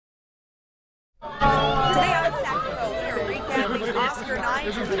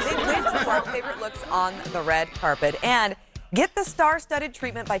time for the big win for our favorite looks on the red carpet. And get the star-studded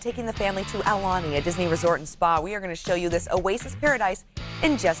treatment by taking the family to Aulani, a Disney resort and spa. We are going to show you this oasis paradise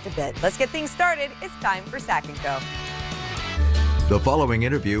in just a bit. Let's get things started. It's time for Sack & Co. The following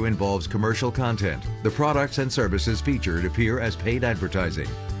interview involves commercial content. The products and services featured appear as paid advertising.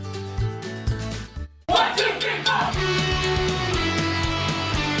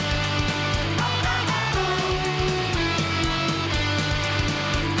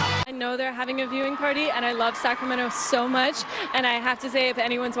 I know they're having a viewing party, and I love Sacramento so much. And I have to say, if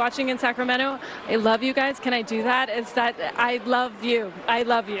anyone's watching in Sacramento, I love you guys. Can I do that? It's that I love you. I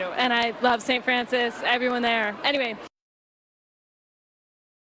love you. And I love St. Francis, everyone there. Anyway.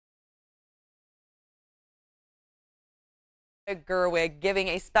 Gerwig giving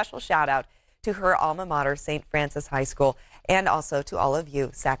a special shout out to her alma mater, St. Francis High School, and also to all of you,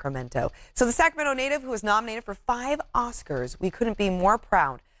 Sacramento. So the Sacramento native who was nominated for 5 Oscars, we couldn't be more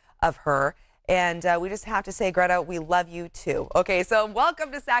proud of her. And we just have to say, Greta, we love you too. Okay, so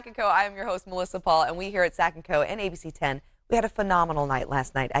welcome to Sack & Co. I am your host, Melissa Paul, and we here at Sack & Co. and ABC 10, we had a phenomenal night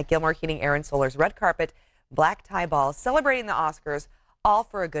last night at Gilmore Heating, Air & Solar's red carpet, black tie ball, celebrating the Oscars, all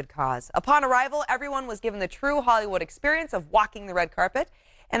for a good cause. Upon arrival, everyone was given the true Hollywood experience of walking the red carpet,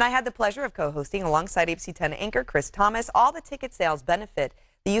 and I had the pleasure of co-hosting alongside ABC 10 anchor Chris Thomas. All the ticket sales benefit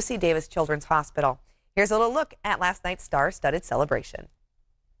the UC Davis Children's Hospital. Here's a little look at last night's star-studded celebration.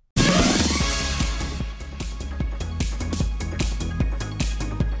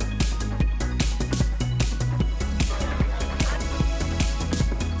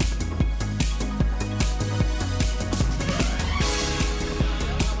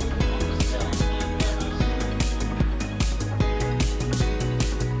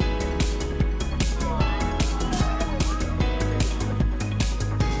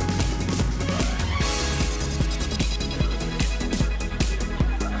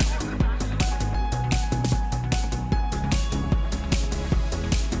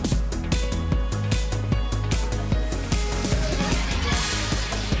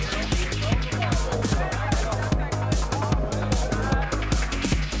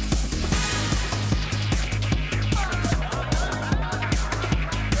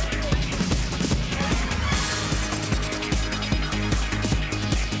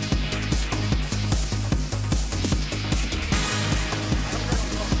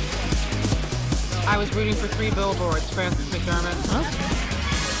 I was rooting for 3 billboards. Frances McDermott. Huh?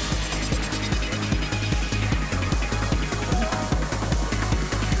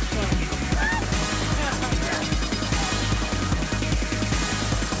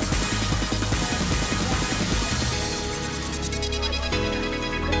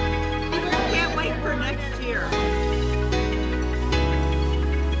 Can't wait for next year.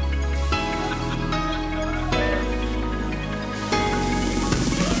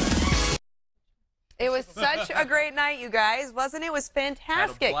 It was such a great night, you guys, wasn't it? It was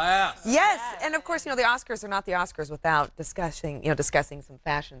fantastic. Had a blast. Yes, and of course, you know, the Oscars are not the Oscars without discussing some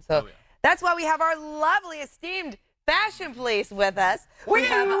fashion. So that's why we have our lovely, esteemed fashion police with us. We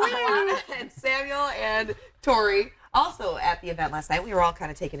have Alana and Samuel and Tori also at the event last night. We were all kind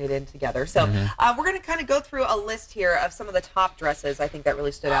of taking it in together. So we're going to kind of go through a list here of some of the top dresses I think that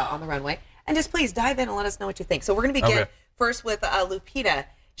really stood out on the runway. And just please dive in and let us know what you think. So we're going to begin first with Lupita.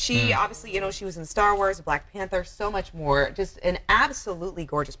 She obviously, you know, she was in Star Wars, Black Panther, so much more. Just an absolutely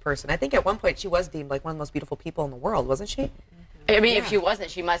gorgeous person. I think at one point she was deemed like one of the most beautiful people in the world, wasn't she? I mean, if she wasn't,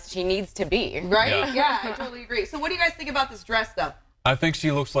 she needs to be. Right? Yeah, I totally agree. So what do you guys think about this dress, though? I think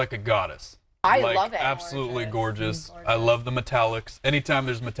she looks like a goddess. I love it. Absolutely gorgeous. I love the metallics. Anytime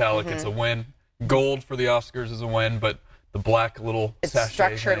there's metallic, it's a win. Gold for the Oscars is a win, but the black little sachet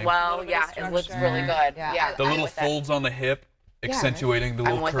structured thing. well. Yeah, it looks really good. Yeah. The little folds on the hip, accentuating the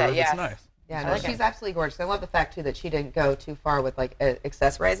little curve. It's nice. Yeah, no, she's absolutely gorgeous. I love the fact too that she didn't go too far with like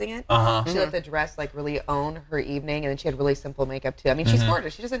accessorizing it. She let the dress like really own her evening, and then she had really simple makeup too. I mean, she's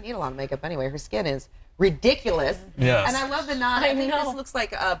gorgeous. She doesn't need a lot of makeup anyway. Her skin is ridiculous. Yes. And I love the nod. I think this looks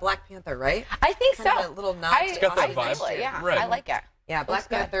like Black Panther, right? I think kind so. Of a little nod. It's got that vibe. Yeah, right. I like it. Yeah, Black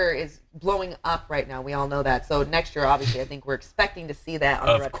Panther is blowing up right now. We all know that. So next year, obviously, I think we're expecting to see that on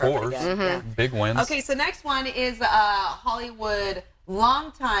the red carpet again. Of course. Big wins. Okay, so next one is Hollywood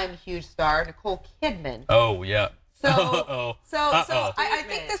longtime huge star Nicole Kidman. Oh, yeah. So I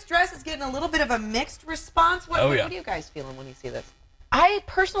think this dress is getting a little bit of a mixed response. What are you guys feeling when you see this? I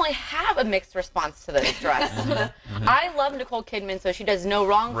personally have a mixed response to this dress. I love Nicole Kidman, so she does no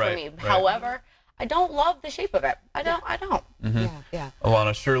wrong for me. However, I don't love the shape of it. I don't. Yeah.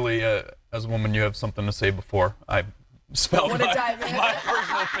 Alana, surely, as a woman, you have something to say before I spelled my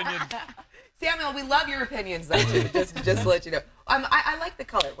personal opinion. Samuel, we love your opinions, though, too, just to let you know. I like the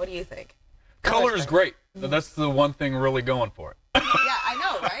color. What do you think? Color is great. That's the one thing really going for it. Yeah, I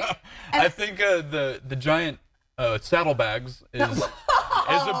know, right? I think the giant saddlebags is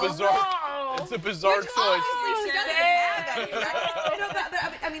a bizarre. It's a bizarre choice. Obviously, she doesn't have any, right? No,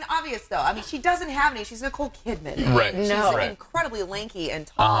 but, I mean, obvious though. I mean, she doesn't have any. She's Nicole Kidman. Right. She's incredibly lanky and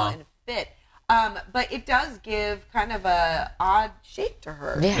tall and fit. But it does give kind of a odd shape to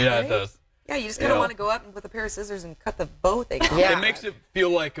her. Yeah, right? it does. Yeah, you just kind of want to go up with a pair of scissors and cut the bow thing off. It makes it feel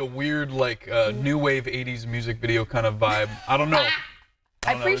like a weird, like new wave '80s music video kind of vibe. I don't know.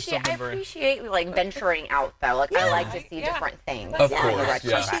 I appreciate like venturing out though. Like I like to see different things. Of course,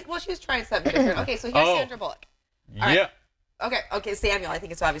 yeah. Well, she was trying something different. Okay, so here's Sandra Bullock. Yeah. Okay, Samuel, I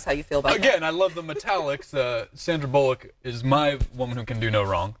think it's obvious how you feel about that. Again, I love the metallics. Sandra Bullock is my woman who can do no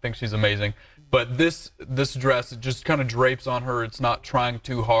wrong. I think she's amazing. But this dress, it just kind of drapes on her. It's not trying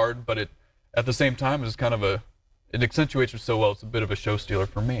too hard, but it at the same time is kind of it accentuates her so well. It's a bit of a show stealer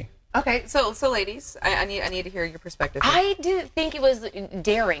for me. Okay, so ladies, I need to hear your perspective. I didn't think it was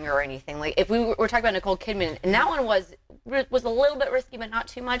daring or anything. Like if we were talking about Nicole Kidman, and that one was a little bit risky, but not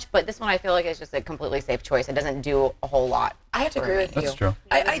too much. But this one, I feel like it's just a completely safe choice. It doesn't do a whole lot. I have to agree with you. That's true.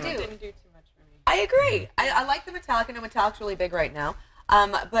 I do. It didn't do too much for me. I agree. I like the metallic. I know metallic's really big right now.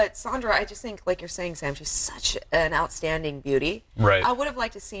 But Sandra, I just think, like you're saying, Sam, she's such an outstanding beauty. Right. I would have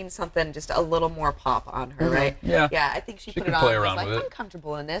liked to seen something just a little more pop on her, right? Yeah. Yeah, I think she put could it on. play I was around like, with it. I'm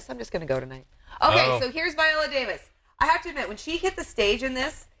comfortable in this. I'm just going to go tonight. Okay, so here's Viola Davis. I have to admit, when she hit the stage in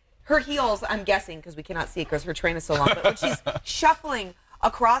this, her heels, I'm guessing, because we cannot see because her train is so long, but when she's shuffling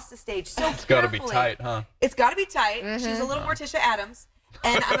across the stage so It's got to be carefully, tight, huh? It's got to be tight. She's a little Morticia Adams.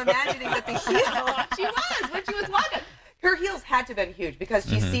 And I'm imagining that the heels, she was when she was walking. Her heels had to have been huge because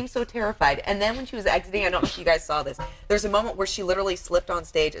she seemed so terrified. And then when she was exiting, I don't know if you guys saw this, there's a moment where she literally slipped on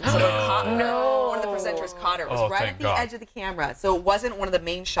stage and someone caught her. No. One of the presenters caught her. It was right thank at the God. edge of the camera. So it wasn't one of the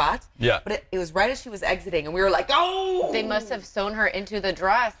main shots. Yeah. But it was right as she was exiting. And we were like, oh! They must have sewn her into the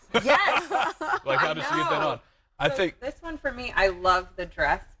dress. Yes! Like, how did she get that on? I think This one for me, I love the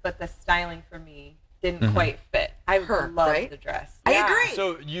dress, but the styling for me didn't quite fit. I love right? the dress. I Yeah. agree.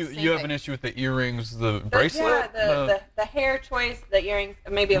 so. You have an issue with the earrings, the bracelet. Yeah, the hair choice, the earrings,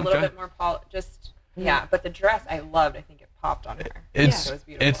 maybe a little Okay. bit more yeah. But the dress I loved. I think it popped on her. It's It was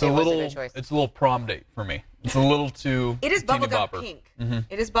beautiful. it's a It was a little good choice. it's a little prom date for me. It's a little too. It is teeny bubblegum bopper. pink.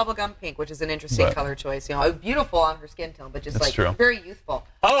 It is bubblegum pink, which is an interesting But- color choice. You know, beautiful on her skin tone, but just That's like true. very youthful.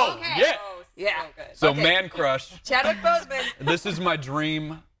 Oh Okay. yeah. Yeah. So good. So Okay. man crush. Chadwick Boseman. This is my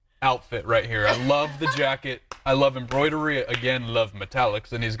dream outfit right here. I love the jacket. I love embroidery. Again, love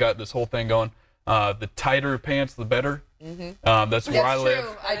metallics, and he's got this whole thing going. The tighter pants, the better. That's where I That's live.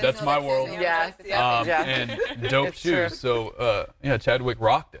 true. I didn't That's know my that, world. Sam. Yes. Yeah. And dope It's true. shoes. So yeah, Chadwick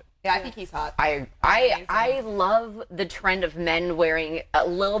rocked it. Yeah, I think he's hot. I love the trend of men wearing a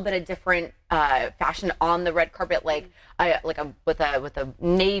little bit of different fashion on the red carpet, with a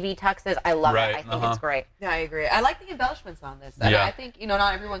navy tuxes. I love Right, it. I think it's great. Yeah, I agree. I like the embellishments on this. Yeah. I think,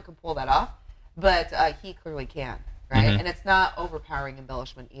 not everyone can pull that off, but he clearly can, right? And it's not overpowering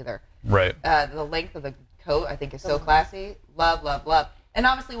embellishment either. Right. The length of the coat, I think, is so classy. Love, love, love. And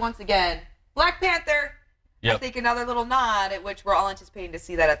obviously, once again, Black Panther. Yep. I think another little nod at which we're all anticipating to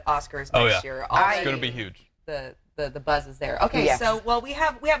see that at Oscars Oh, next yeah. year. It's Already gonna be huge. The buzz is there. Okay, Yes. so we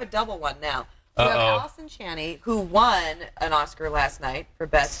have a double one now. We have Allison Janney, who won an Oscar last night for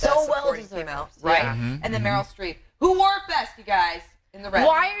Best So well Supporting deserved. Female, right? Yeah. And then Meryl Streep, who wore it best, you guys, in the red.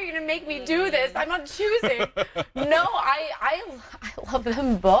 Why are you gonna make me do this? I'm not choosing. No, I love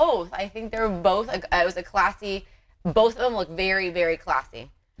them both. I think they're both. It was a classy. Both of them look very, very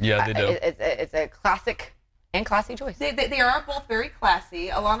classy. Yeah, they do. It's a classic and classy choice. They are both very classy.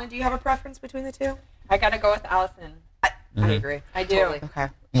 Alana, do you have a preference between the two? I gotta go with Allison. I agree. I do. Totally. Okay.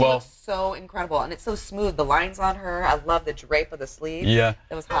 She Well- looks so incredible, and it's so smooth. The lines on her. I love the drape of the sleeve. Yeah.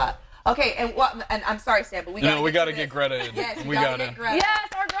 It was hot. Okay, and I'm sorry, Sam, but we No, we gotta get Greta in. Yes, we gotta gotta. get Greta. Yes,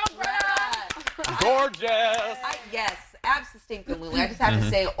 our girl Greta. Gorgeous. Yes, absolutely. I just have to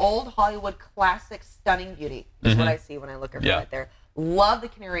say, old Hollywood classic, stunning beauty is what I see when I look at her Yeah. right there. Love the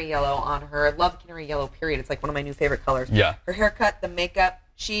canary yellow on her. Love the canary yellow, period. It's like one of my new favorite colors. Yeah. Her haircut, the makeup.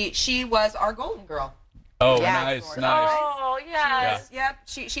 She was our golden girl. Oh, Yes. nice. Oh yes. Yep,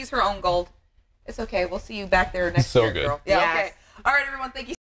 she's her own gold. It's okay. We'll see you back there next So year, good. girl. Yeah, Yes. okay. All right, everyone. Thank you.